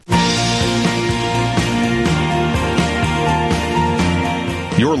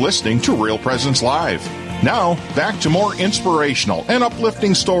You're listening to Real Presence Live. Now, back to more inspirational and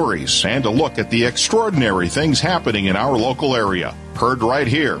uplifting stories and a look at the extraordinary things happening in our local area. Heard right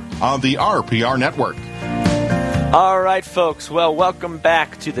here on the RPR Network. All right, folks. Well, welcome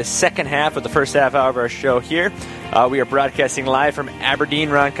back to the second half of the first half hour of our show here. We are broadcasting live from Aberdeen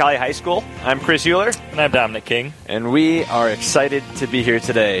Roncalli High School. I'm Chris Euler. And I'm Dominic King. And we are excited to be here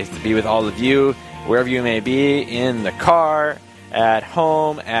today, to be with all of you, wherever you may be, in the car, at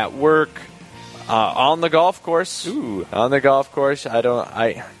home, at work, on the golf course. Ooh. On the golf course. I don't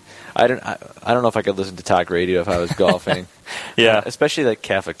know if I could listen to talk radio if I was golfing. Yeah. Especially like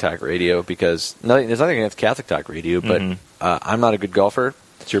Catholic talk radio, because there's nothing against Catholic talk radio, but I'm not a good golfer.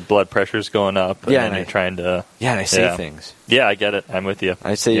 It's your blood pressure's going up, and you're trying to... Yeah, and I say things. Yeah, I get it. I'm with you.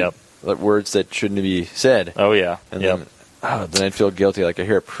 I say words that shouldn't be said. Oh, yeah. And then I'd feel guilty, like I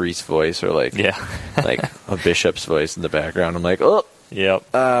hear a priest's voice or like like a bishop's voice in the background. I'm like, oh!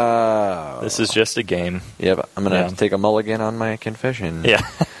 Yep. This is just a game. Yep. I'm going to have to take a mulligan on my confession. Yeah.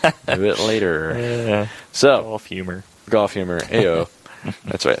 Do it later. Yeah. So. Golf humor. Ayo.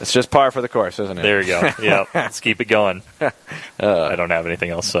 That's right. It's just par for the course, isn't it? There you go. Yep. Let's keep it going. I don't have anything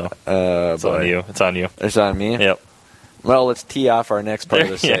else, so it's on you. It's on you. It's on me? Yep. Well, let's tee off our next part of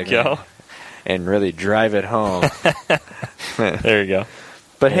the segment. There you go. And really drive it home. There you go.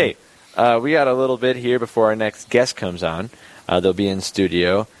 But hey, we got a little bit here before our next guest comes on. They'll be in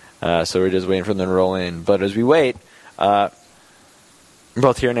studio, so we're just waiting for them to roll in. But as we wait, we're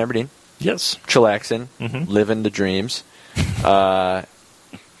both here in Aberdeen. Yes. Chillaxing, living the dreams. There's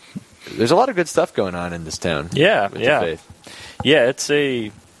a lot of good stuff going on in this town. Yeah, with the faith. Yeah,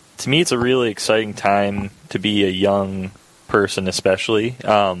 to me, it's a really exciting time to be a young person, especially.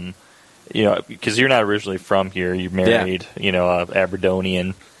 Because you're not originally from here. You're married,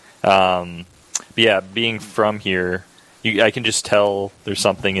 Aberdonian. But yeah, being from here, I can just tell there's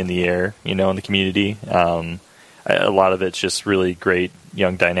something in the air, in the community. A lot of it's just really great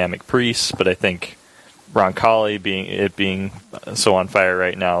young dynamic priests, but I think Roncalli being so on fire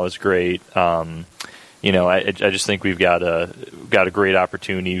right now is great. I just think we've got a great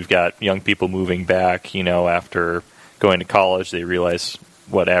opportunity. We've got young people moving back, after going to college. They realize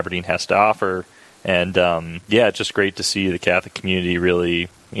what Aberdeen has to offer, and it's just great to see the Catholic community really,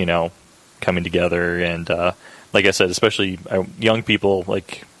 coming together. And like I said, especially young people,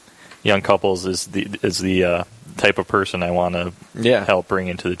 like young couples, is the type of person I want to help bring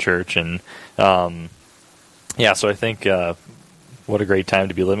into the church. And so I think what a great time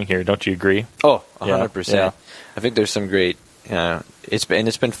to be living here. Don't you agree? Oh, 100%. Yeah. I think there's some great. It's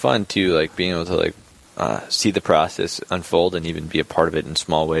been fun too, like being able to see the process unfold and even be a part of it in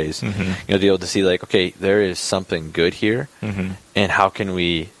small ways. To be able to see like, okay, there is something good here, and how can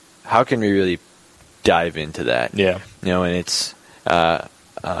we really dive into that? Yeah. And it's a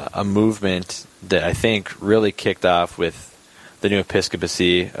movement that I think really kicked off with the new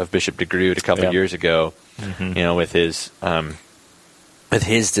episcopacy of Bishop DeGroot a couple of years ago. With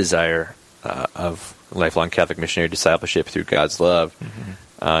his desire of lifelong Catholic missionary discipleship through God's love,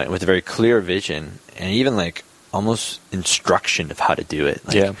 with a very clear vision and even like almost instruction of how to do it.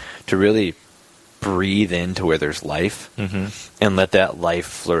 To really breathe into where there's life and let that life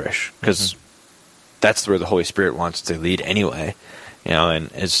flourish, because that's where the Holy Spirit wants to lead anyway.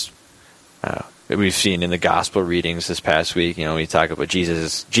 And as we've seen in the gospel readings this past week, we talk about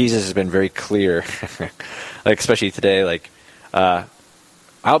Jesus has been very clear, like especially today, like,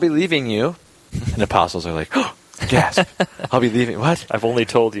 I'll be leaving you. And the apostles are like, oh, gasp, I'll be leaving. What? I've only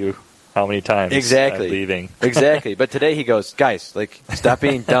told you how many times exactly. I'm leaving. Exactly. But today he goes, guys, like, stop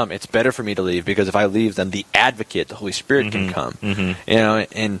being dumb. It's better for me to leave, because if I leave, then the advocate, the Holy Spirit, can come.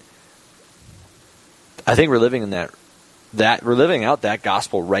 And I think we're living in that we're living out that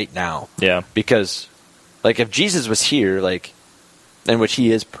gospel right now. Yeah. Because, like, if Jesus was here, like, in which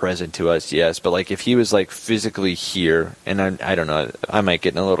he is present to us, yes, but like if he was like physically here, and I don't know, I might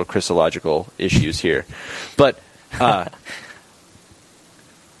get in a little Christological issues here, but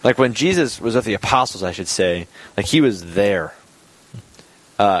like when Jesus was with the apostles, I should say, like he was there.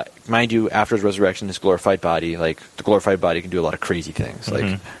 Mind you, after his resurrection, his glorified body, like the glorified body can do a lot of crazy things,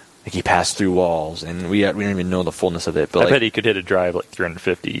 like he passed through walls, and we don't even know the fullness of it. But I bet he could hit a drive like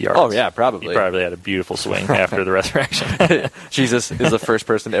 350 yards. Oh yeah, probably. He probably had a beautiful swing after the resurrection. Jesus is the first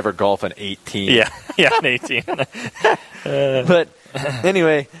person to ever golf an 18. Yeah, an 18. But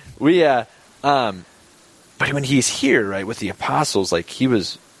anyway, but when he's here, right, with the apostles, like he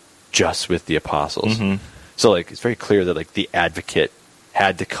was just with the apostles. So like it's very clear that like the advocate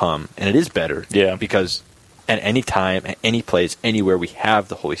had to come, and it is better, because at any time, at any place, anywhere, we have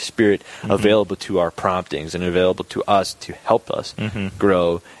the Holy Spirit available to our promptings and available to us to help us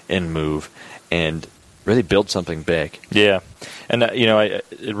grow and move and really build something big. Yeah. And,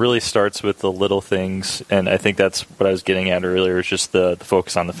 it really starts with the little things, and I think that's what I was getting at earlier, is just the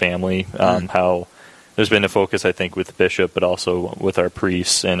focus on the family, how there's been a focus, I think, with the bishop, but also with our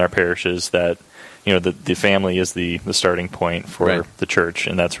priests and our parishes that, the family is the starting point for the church,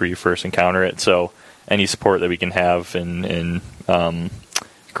 and that's where you first encounter it. So any support that we can have in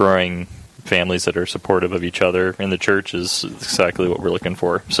growing families that are supportive of each other in the church is exactly what we're looking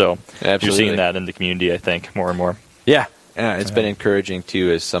for. So You're seeing that in the community, I think, more and more. Yeah. It's been encouraging,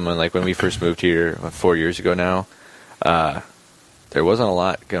 too, as someone, like when we first moved here 4 years ago now, there wasn't a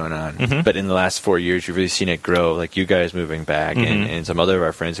lot going on. But in the last 4 years, you've really seen it grow, like you guys moving back and some other of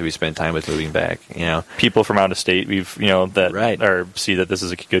our friends who we spent time with moving back. People from out of state, we've, see that this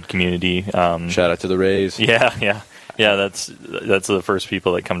is a good community. Shout out to the Rays. Yeah, that's the first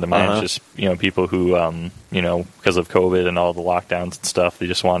people that come to mind. Just people who because of COVID and all the lockdowns and stuff, they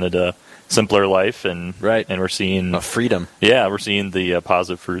just wanted a simpler life, and we're seeing a freedom. Yeah, we're seeing the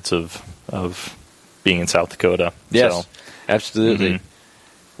positive fruits of being in South Dakota. Yes, so, absolutely.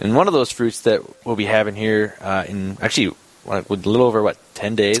 And one of those fruits that we'll be having here in actually a little over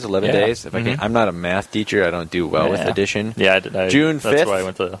 10 days, 11 days. If I can, I'm not a math teacher. I don't do well with addition. Yeah, June 5th. That's why I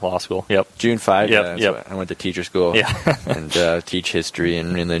went to law school. Yep. June 5th. Yep. I went to teacher school. Yeah. and teach history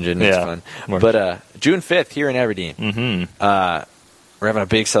and religion. It's fun. But June 5th here in Aberdeen. We're having a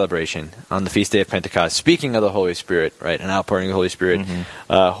big celebration on the Feast Day of Pentecost. Speaking of the Holy Spirit, right, an outpouring of the Holy Spirit,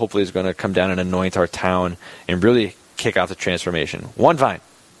 hopefully is going to come down and anoint our town and really kick off the transformation. One vine,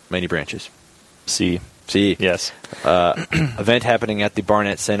 many branches. See. Yes. Event happening at the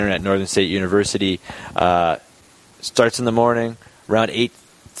Barnett Center at Northern State University. Starts in the morning, around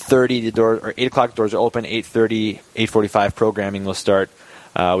 8:30. The door, or 8 o'clock. The doors are open. 8:30, 8:45. Programming will start.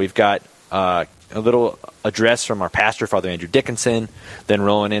 We've got a little address from our pastor, Father Andrew Dickinson, then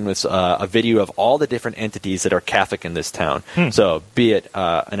rolling in with a video of all the different entities that are Catholic in this town. So be it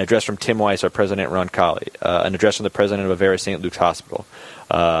an address from Tim Weiss, our president, Ron Colley, an address from the president of Avera St. Luke's Hospital,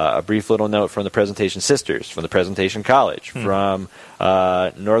 a brief little note from the Presentation Sisters, from the Presentation College, from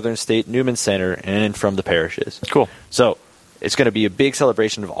Northern State Newman Center, and from the parishes. Cool. So it's going to be a big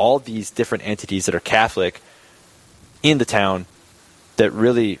celebration of all these different entities that are Catholic in the town that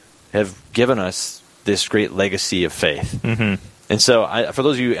really have given us this great legacy of faith. And so for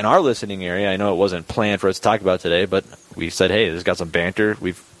those of you in our listening area, I know it wasn't planned for us to talk about today, but we said, hey, this has got some banter.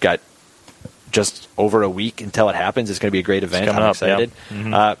 We've got just over a week until it happens. It's going to be a great event. I'm excited.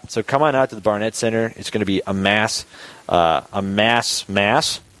 Yeah. So come on out to the Barnett Center. It's going to be a mass. If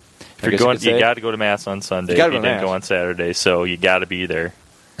you're going, you got to go to Mass on Sunday. You didn't go on Saturday, so you got to be there.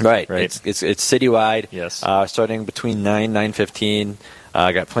 Right. It's citywide. Yes. Starting between 9:15.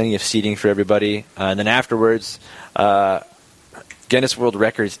 Got plenty of seating for everybody. And then afterwards, Guinness World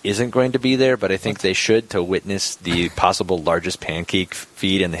Records isn't going to be there, but I think they should, to witness the possible largest pancake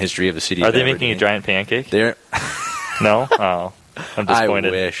feed in the history of the city. Are they making a giant pancake? They're No? Oh, I'm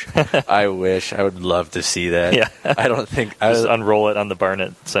disappointed. I wish. I would love to see that. Yeah. I don't think... Just unroll it on the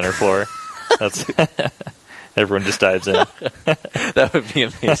Barnett Center floor. That's... Everyone just dives in. That would be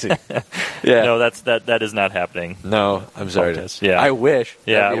amazing. Yeah. No, that is not happening. No, I'm sorry. Yeah. I wish.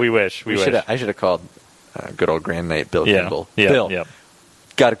 Yeah, we wish. I should have called good old grandmate Bill Kimball. Yeah. Bill,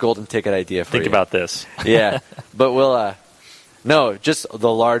 got a golden ticket idea for you. Think about this. Yeah, but we'll... No, just the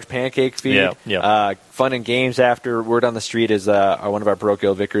large pancake feed. Yeah. Fun and games after. Word on the street is one of our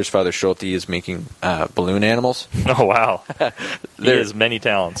parochial vicars, Father Schulte, is making balloon animals. Oh, wow. He has many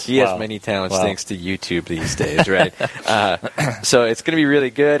talents. He has many talents thanks to YouTube these days, right? So it's going to be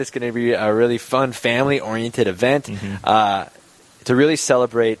really good. It's going to be a really fun, family-oriented event to really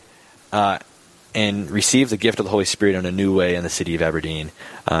celebrate and receive the gift of the Holy Spirit in a new way in the city of Aberdeen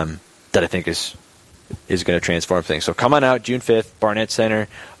that I think is going to transform things. So come on out, June 5th, Barnett Center,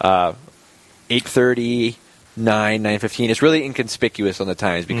 8:30, 9:15. It's really inconspicuous on the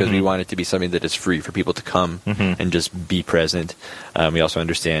times because we want it to be something that is free for people to come and just be present. We also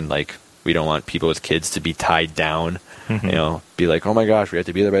understand, we don't want people with kids to be tied down, be like, oh my gosh, we have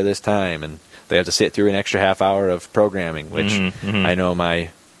to be there by this time, and they have to sit through an extra half hour of programming, which I know my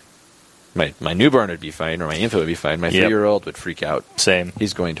newborn would be fine, or my infant would be fine. My 3-year-old would freak out. Same.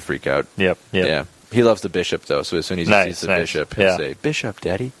 He's going to freak out. Yep. Yeah. He loves the bishop, though, so as soon as he sees the bishop, he'll say, Bishop,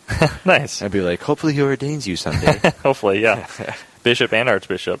 Daddy. Nice. I'd be like, hopefully he ordains you someday. Hopefully, yeah. Bishop and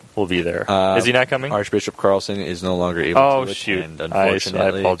Archbishop will be there. Is he not coming? Archbishop Carlson is no longer able to attend,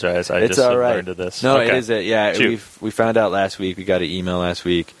 unfortunately. I apologize. I it's just all right. learned of this. No, okay. It is. We found out last week. We got an email last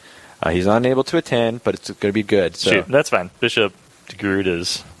week. He's unable to attend, but it's going to be good. So shoot, that's fine. Bishop DeGrood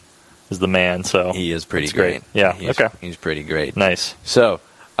is the man. So he is pretty great. Yeah. He's pretty great. Nice. So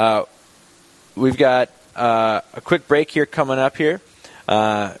we've got a quick break here coming up here.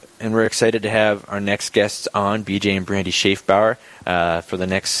 And we're excited to have our next guests on, BJ and Brandy Schaefbauer, for the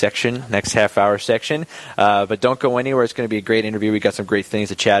next half-hour section. But don't go anywhere. It's going to be a great interview. We got some great things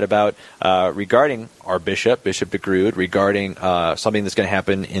to chat about regarding our Bishop DeGrood, regarding something that's going to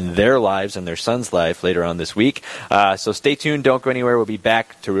happen in their lives and their son's life later on this week. So stay tuned. Don't go anywhere. We'll be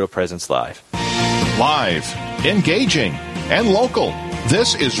back to Real Presence Live. Live, engaging, and local.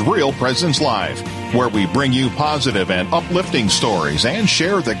 This is Real Presence Live, where we bring you positive and uplifting stories and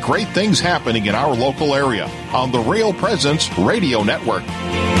share the great things happening in our local area on the Real Presence Radio Network.